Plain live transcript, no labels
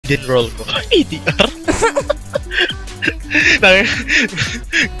Dinroll ko. ADR.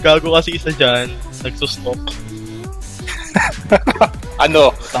 Gago kasi isa dyan. Nagsustok.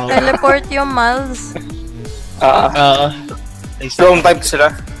 Ano? Teleport yung Miles. Strong type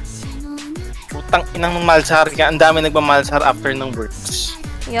sila. Putang inang Malzahar ka. Ang dami nagmamalzahar after ng words.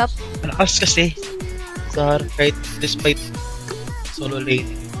 Yup. Malakas kasi. Kahit despite solo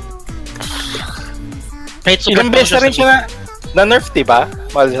lane. Kahit super Ilang beses na rin siya na nerf, diba?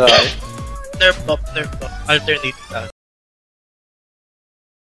 Malzahar. Nerf up. Alternate tag.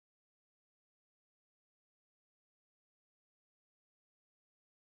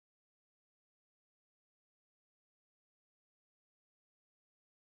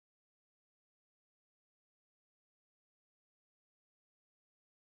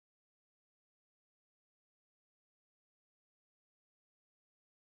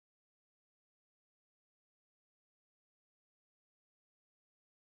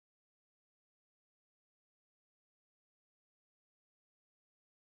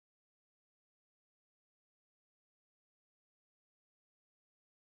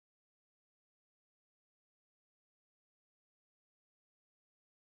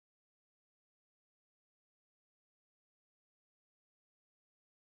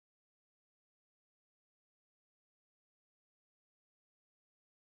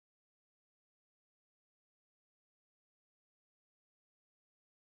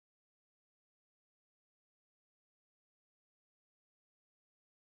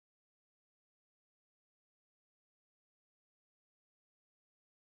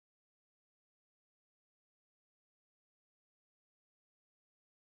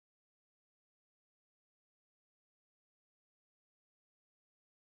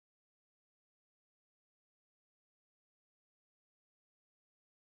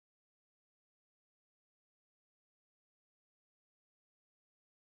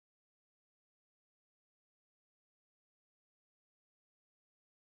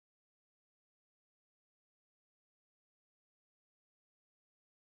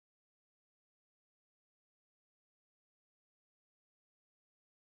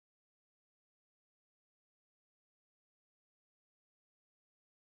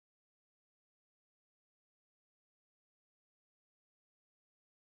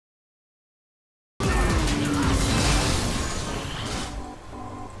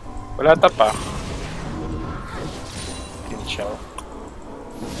 Wala ta pa. Kinsiyaw.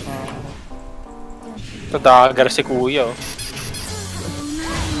 Tadagar si kuya, oh.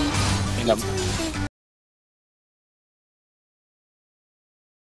 Inam.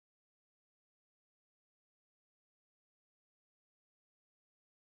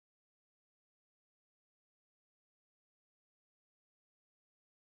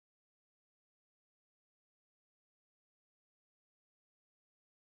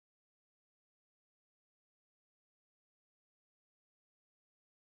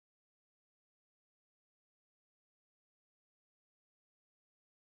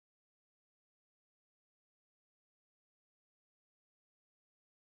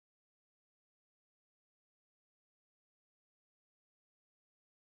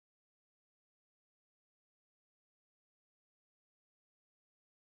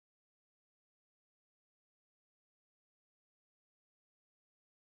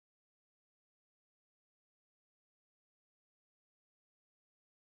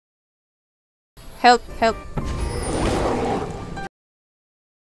 Help.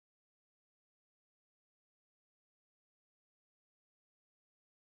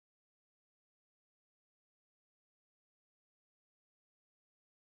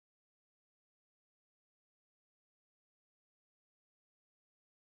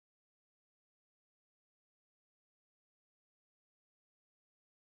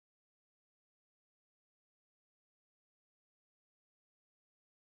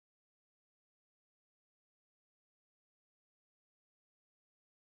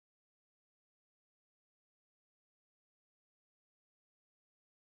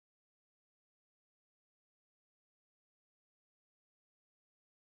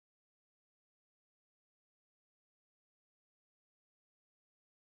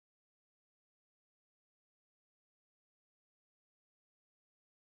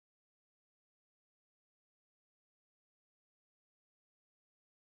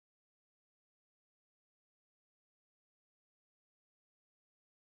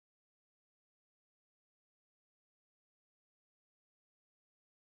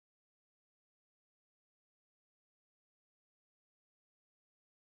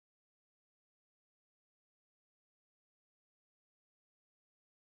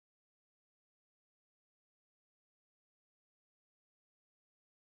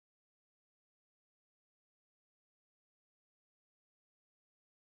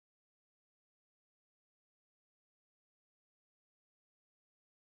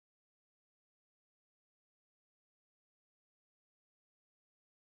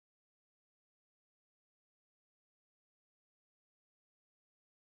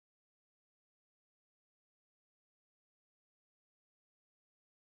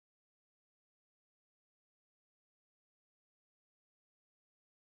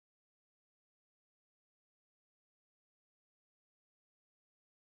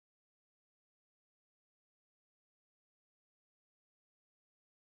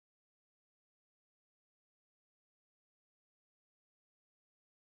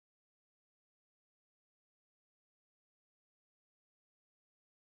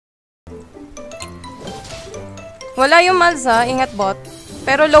 Wala yung Malz ha, ingat bot.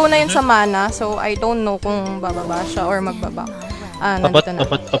 Pero low na yun sa mana, so I don't know kung bababa siya or magbaba. Ah, nandito na.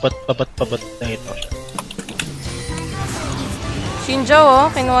 Pabat. Nahito siya. Shinjo oh,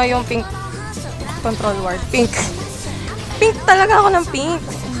 kinuha yung pink control ward. Pink. Pink talaga ako ng pink.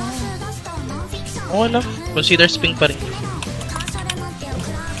 Oo na. Consider pink pa rin.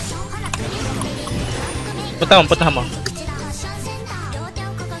 Patahan mo.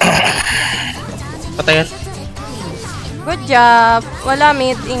 Patayan. Good job. Wala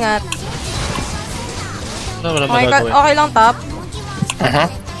mid, ingat. No, wala Okay, magagawin. okay lang top.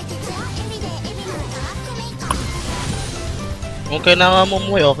 Kung kailangan mo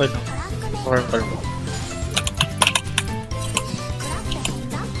umuwi, okay lang. Normal mo.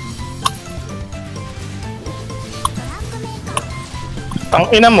 Ang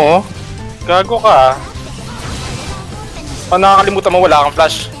ina mo, gago ka. Paano nakakalimutan mo wala kang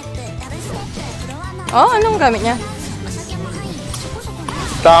flash? Oh, anong gamit niya?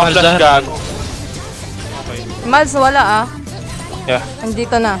 Wala kang flash, gago. Malz, wala ah. Yeah.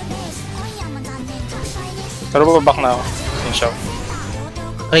 Andito na. Pero babak na ako. Yung show.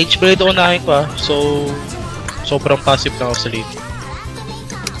 Rage blade ako nahin ko so sobrang passive na ako sa lane.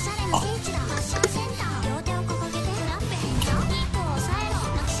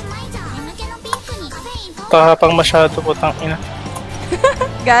 Tahapang masyado po, tang ina.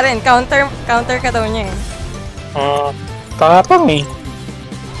 Garen, counter ka daw niya eh. Tahapang eh.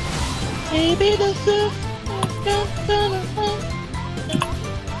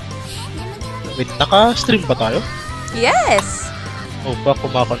 Wait, naka-stream pa tayo? Yes! Oh, ba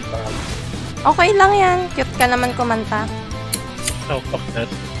kumakanta? Okay lang yan. Cute ka naman kumanta. No, fuck that.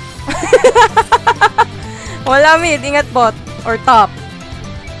 Wala mid, ingat bot. Or top.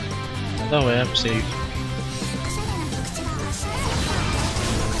 No way, I'm safe.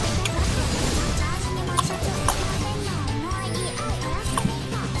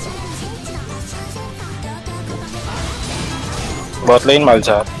 Bot lane,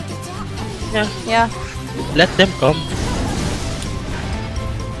 Malza. Yeah. Let them come.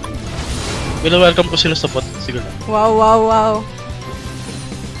 Welcome ko sila sa bot. Sige lang. Wow.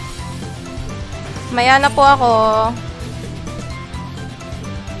 Maya na po ako.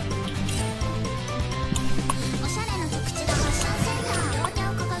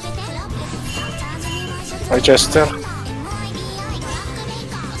 Or Chester.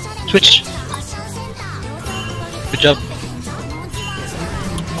 Switch. Good job.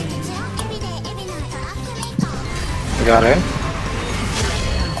 Garen.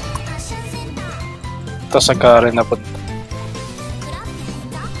 Tapos sa Garen na punta.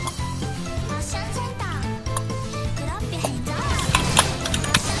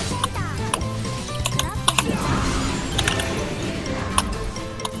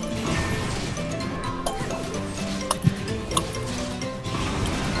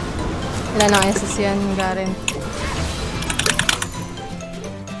 Wala nang SS yan, Garen.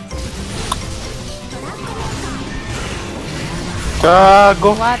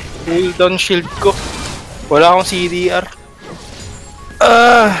 Gago. What? Hold down shield ko. Wala akong CDR.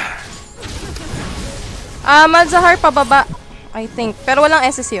 Malzahar pababa. I think. Pero walang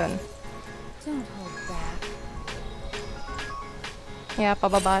SS yun. Yeah,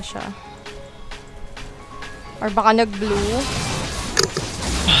 pababa siya. Or baka nag-blue.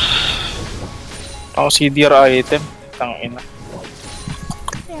 Ako CDR item. Tangina.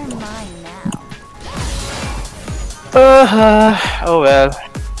 Oh well.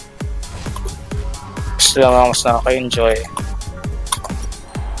 Gusto lang ako mas nakaka-enjoy.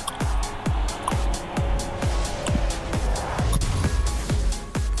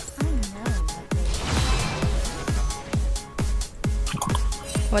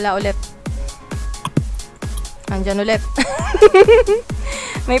 Wala ulit. Andyan ulit.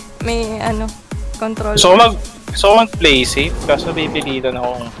 may ano, control. Gusto ko mag-play safe, kaso pipilitan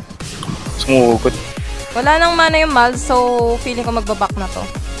akong sumugod. Wala nang mana yung Malz, so feeling ko magbaback na to.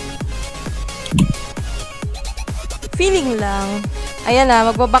 Feeling lang. Ayan na,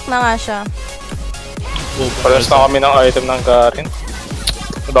 magbaback na nga siya. Palas na kami ng item ng Garen.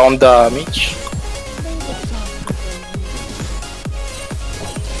 Wala akong damage.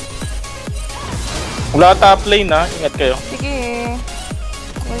 Wala top lane ha, ingat kayo. Sige.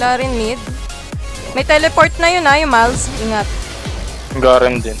 Wala rin mid. May teleport na yun ha, yung Malz. Ingat.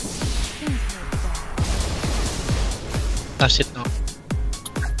 Garen din. That's it now.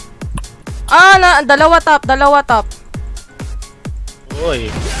 Dalawa top.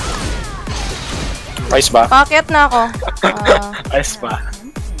 Uy. Ice ba? Packet na ako. Ice ba?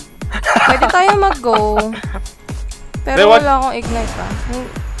 Pwede tayo mag-go. Pero wala akong ignite pa.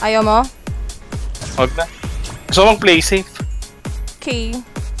 Ayaw mo? Huwag na. Gusto mong play safe. Okay.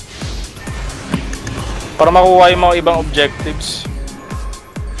 Para makuha yung mga ibang objectives.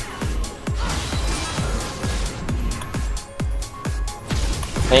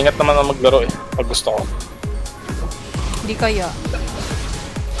 Naingat naman ako maglaro eh, pag gusto ko. Hindi kaya.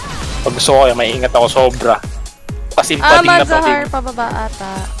 Pag gusto ko kaya maingat ako sobra. Kasi pading na Zahar, pading. pababa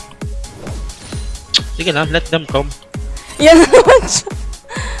ata. Sige na, let them come. Yan naman siya.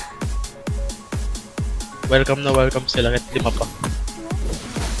 Welcome na welcome sila kahit 5 pa.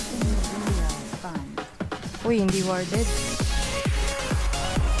 Uy, hindi warded.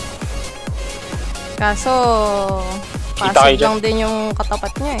 Kaso, passive lang din yung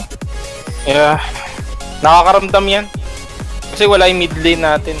katapat niya eh. Yeah. Nakakaramdam yan. Kasi wala yung mid lane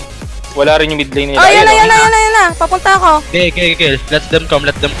natin. Wala rin yung mid lane nila. Oh, yan na. Papunta ako. Okay. Let them come.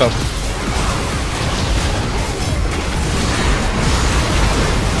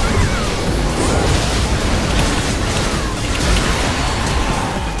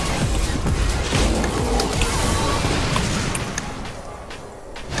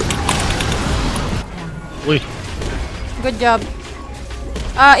 Uy. Good job.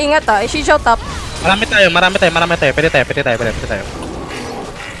 Ingat i-shout up. Marami tayo. Pwede tayo.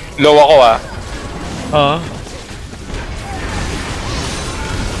 Low ako Oo.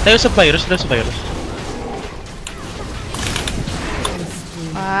 Tayo sa virus.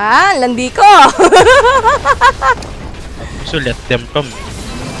 Landi ko. So let them come.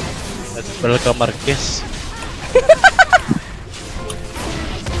 Let's welcome Marquez.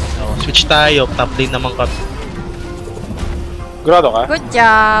 Switch tayo, top lane naman kami. Grado ka? Good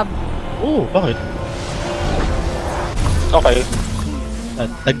job. Bakit? Okay.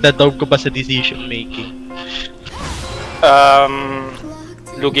 Nagda-down ko ba sa decision making?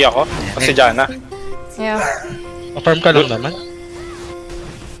 Lugi ako. Kasi Jana. Yeah. Ma-farm ka lang naman.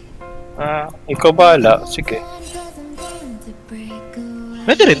 Ikaw bahala. Sige.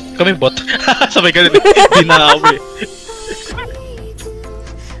 Pwede rin, kami bot. Sabay ka rin eh. Di na ako eh.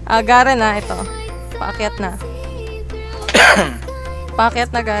 Garen na, ito. Paakyat na.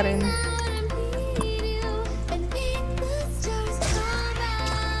 Paakyat na, Garen.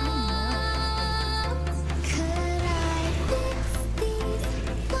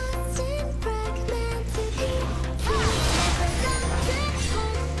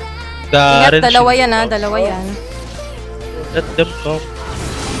 Ingat, dalawa yan. Let them come.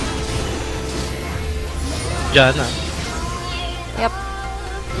 Jana. Yep.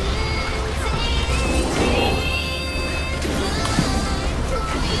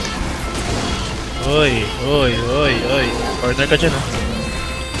 Oy. Corner ka dyan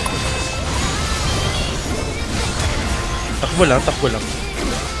Takbo lang.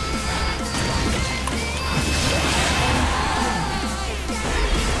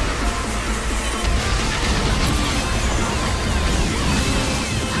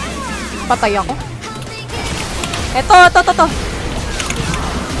 Patay ako. Ito.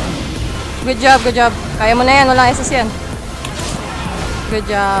 Good job. Kaya mo na yan, walang SS yan. Good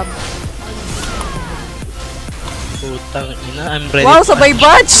job. Putang ina, I'm ready. Wow, sabay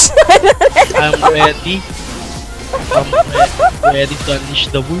batch! I'm ready to unleash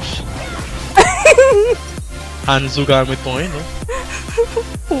the bush. Hanzo gamit ko ngayon,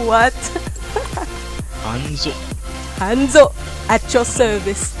 What? Hanzo, at your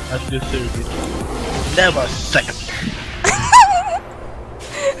service. Never second.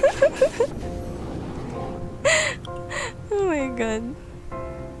 Oh my god.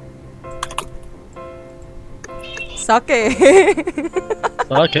 Sake.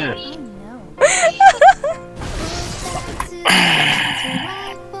 Okay.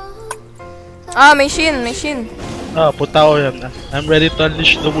 May shin. Puta ko yan. I'm ready to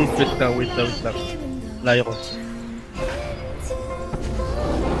unleash the wolf. Wait lang. Layo ko.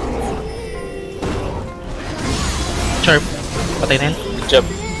 Sharp. Patay na yan. Good job.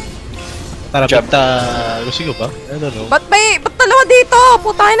 Tara, gusto ko ba? I don't know. Ba't dalawa dito?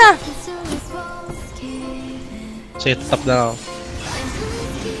 Putay na. Set top na ako.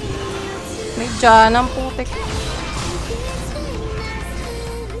 May dyan ang putik.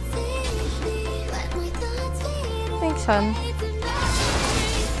 Thanks, Han.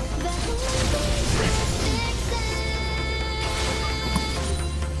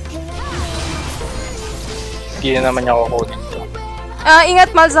 Hindi na naman niya kukunin to.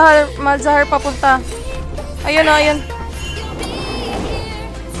 Ingat, Malzahar papunta. Ayun.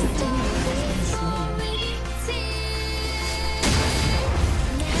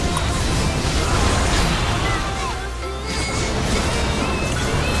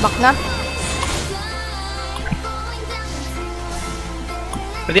 Back na.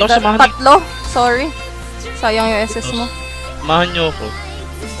 Pwede ako samahan. Tatlo. Sorry. Sayang yung SS mo. Samahan nyo ako.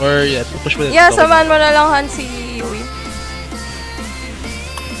 Or yeah, push mo Yeah, samahan mo na lang Han si Yui.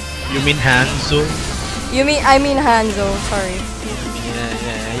 You mean Hanzo? I mean Hanzo, sorry. Yeah.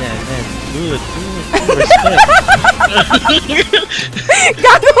 Good. Respect.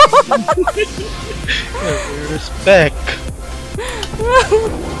 Gago! Respect.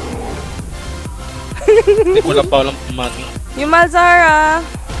 Hindi ko lang pa walang pumani. Yung Malzara.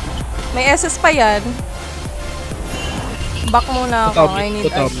 May SS pa yan. Back muna ako. I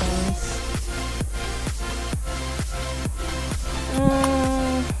need items.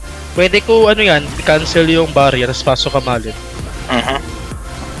 Pwede ko ano yan, cancel yung barrier, tapos pasok ka malin.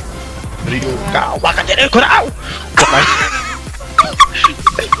 Ryu ka, waka din ko raw!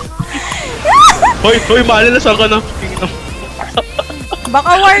 Hoy, malin na saan ka na?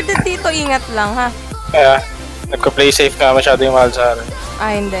 Baka warded dito, ingat lang ha. Kaya, nagka-play safe ka masyado yung Malzahar.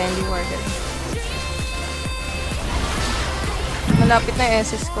 Hindi warded. Malapit na yung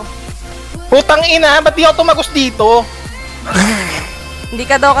SS ko. Putang ina, ba't di ako tumagos dito? Hindi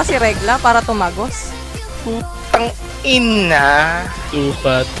ka daw kasi regla para tumagos. Putang ina.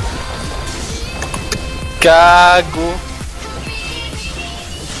 Tupat. Gago.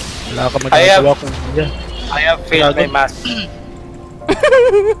 Wala ka magagawa kung niya. I have failed my math.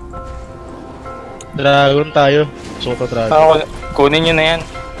 Dragon tayo. Soto dragon. Ako, kunin nyo na yan.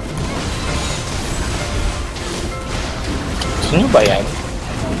 Sino ba yan?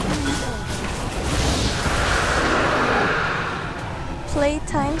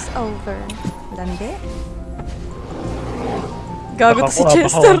 Playtime's over. Landi? Gago to si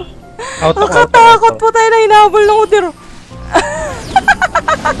Chester. Nakatakot po tayo na hinabol ng Udiro.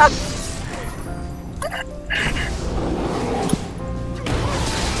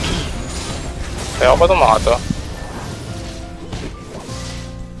 Kaya ko ba itong mga to?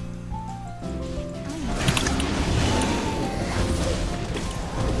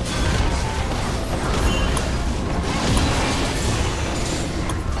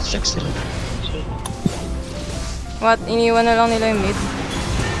 What? Iniwan na lang nila yung mid?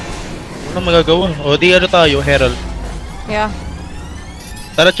 Ano magagawa? O di ano tayo, Herald. Yeah.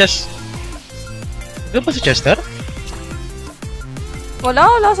 Tara, Chess. Ano ba si Chester? Wala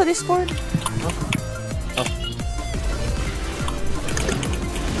sa Discord.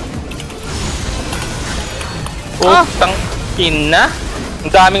 Putang ina.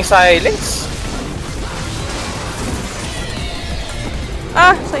 Ang daming silence.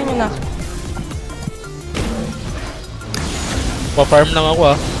 Sa inyo na. Pa-farm lang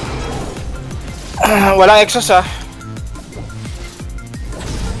ako Walang exos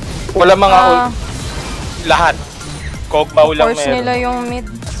Wala mga lahat. Kogbaw lang Force nila yung mid.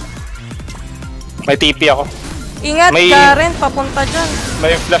 May TP ako. Ingat ka rin, papunta dyan.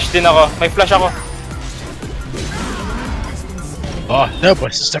 May flash din ako. May flash ako. That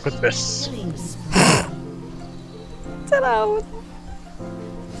was the second best. Salamat.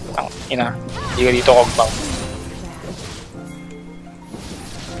 Ang ina. Hindi ka dito kogbaw.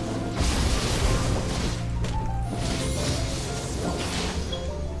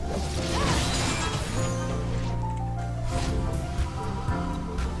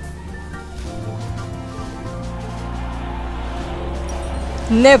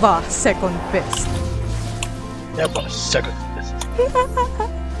 Never second best. Never second best.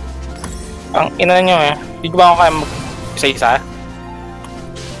 Ang ina nyo Hindi ko ba ako kaya mag-isa-isa?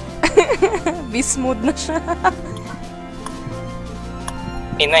 Beast mode na siya.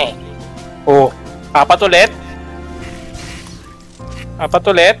 Ina apat ulit.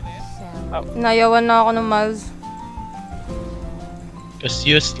 Nayawan na ako ng Miles. Cause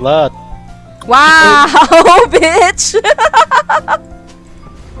you slut. Wow, bitch!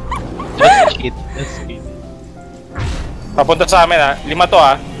 That's it. Papunta sa amin 5 to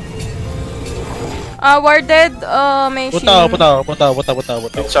Warded, may shield. Puta.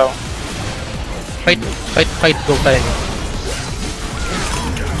 So, Fight, go tayo.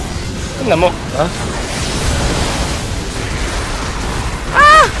 tignan mo.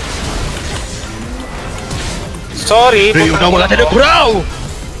 Sorry. Ryu na wala tayo kuraw!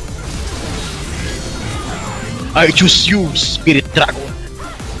 I choose you, Spirit Dragon.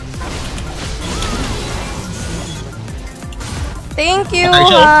 Thank you,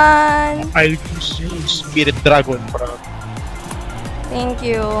 Han. I choose you, Spirit Dragon. Thank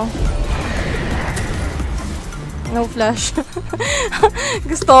you. No flash.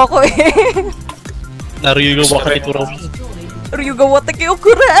 Gusto ko Naryuga wakati kuraw. Ryuga watake o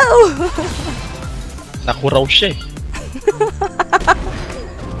kuraw. Nakuraw siya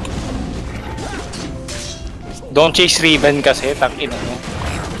Don't chase Riven kasi, takin mo.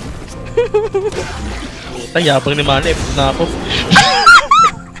 Tayabang ni Mana, na ako.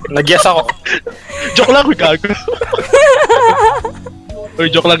 Nag-guess ako. Joke lang, gago.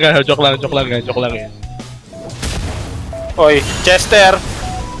 Uy, joke lang nga, joke lang yan. Oy, Chester!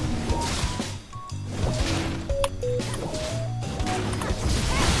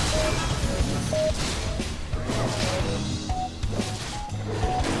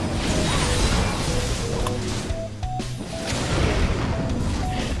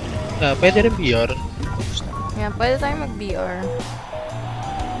 Pwede rin BR. Yeah, pwede tayo mag-BR.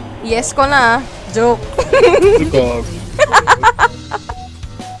 Yes ko na. Joke. Gago.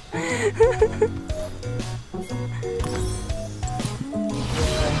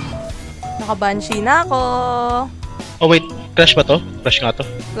 Naka-banshee na ako. Oh wait, crash ba to? Crash nga to.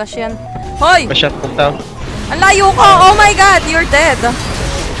 Flash yan. Hoy! Crash yan, punta. Ang layo ko! Oh my god! You're dead!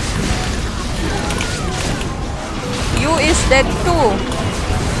 You is dead too.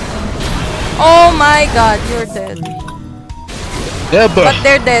 Oh my god, you're dead. Never! But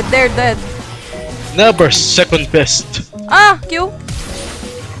they're dead. Never second best. Ah! Q!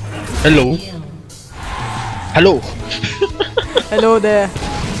 Hello? Hello? Hello there.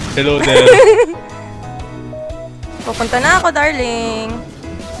 Hello there. Pupunta na ako, darling.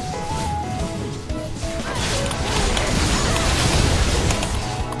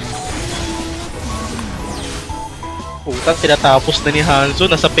 Puta, tinatapos na ni Hanzo,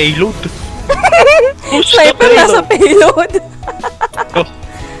 nasa payload. Sniper nasa payload. Oh.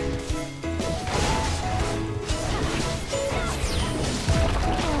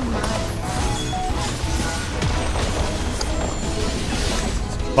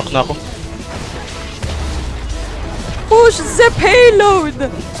 Back na ako. Push the payload.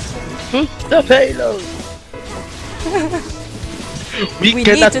 The payload. We We need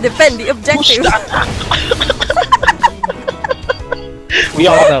cannot to defend the push objective. the attack. Uy,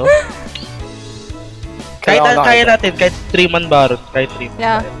 ako na. Kaya natin, kahit 3-man baron, kahit 3.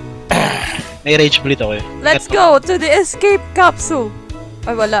 Yeah. May rage bleed ako eh. Let's go to the escape capsule.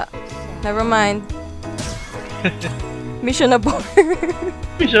 Ay, wala. Never mind. Mission abort.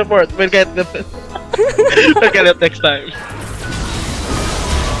 Mission abort. We'll get them. We'll get it next time.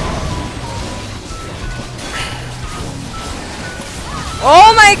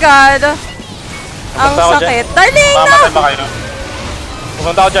 Oh my god! Ang Pupunta ako sakit. Darling, no! Mamatay ba kayo?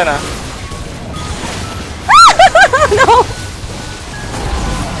 Pupunta ako dyan, ha? No!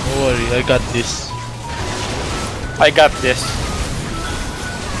 Don't worry, I got this. I got this.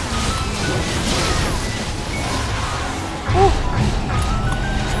 Oh.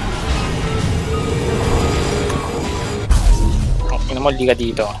 Ina mo, liga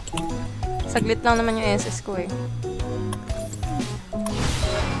dito. Saglit lang naman yung SS ko eh.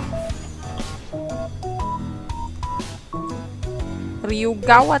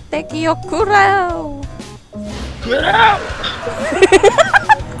 Ryugawa Tekio Kurao!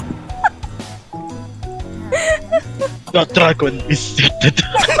 The dragon is seated.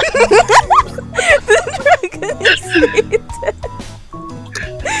 The dragon is seated.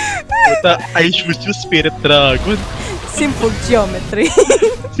 Puta, I choose you, spirit dragon. Simple geometry.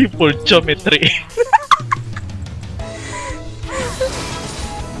 Simple geometry.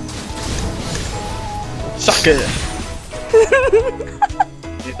 Sucker!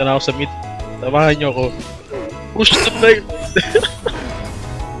 Dito na ako sa mid. Samahan niyo ako. Push the play!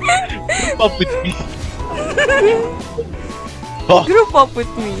 Group up with me. Oh, Group up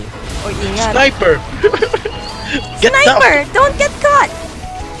with me. O, ingat. sniper! Get Sniper! down! Don't get caught!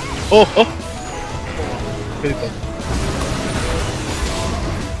 Oh, oh! Ganito.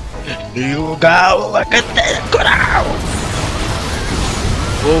 Liugaw! Maganda ko raw!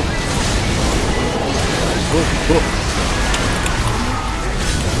 Oh! Oh, oh!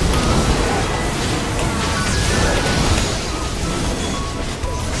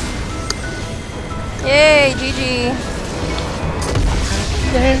 Yay! GG!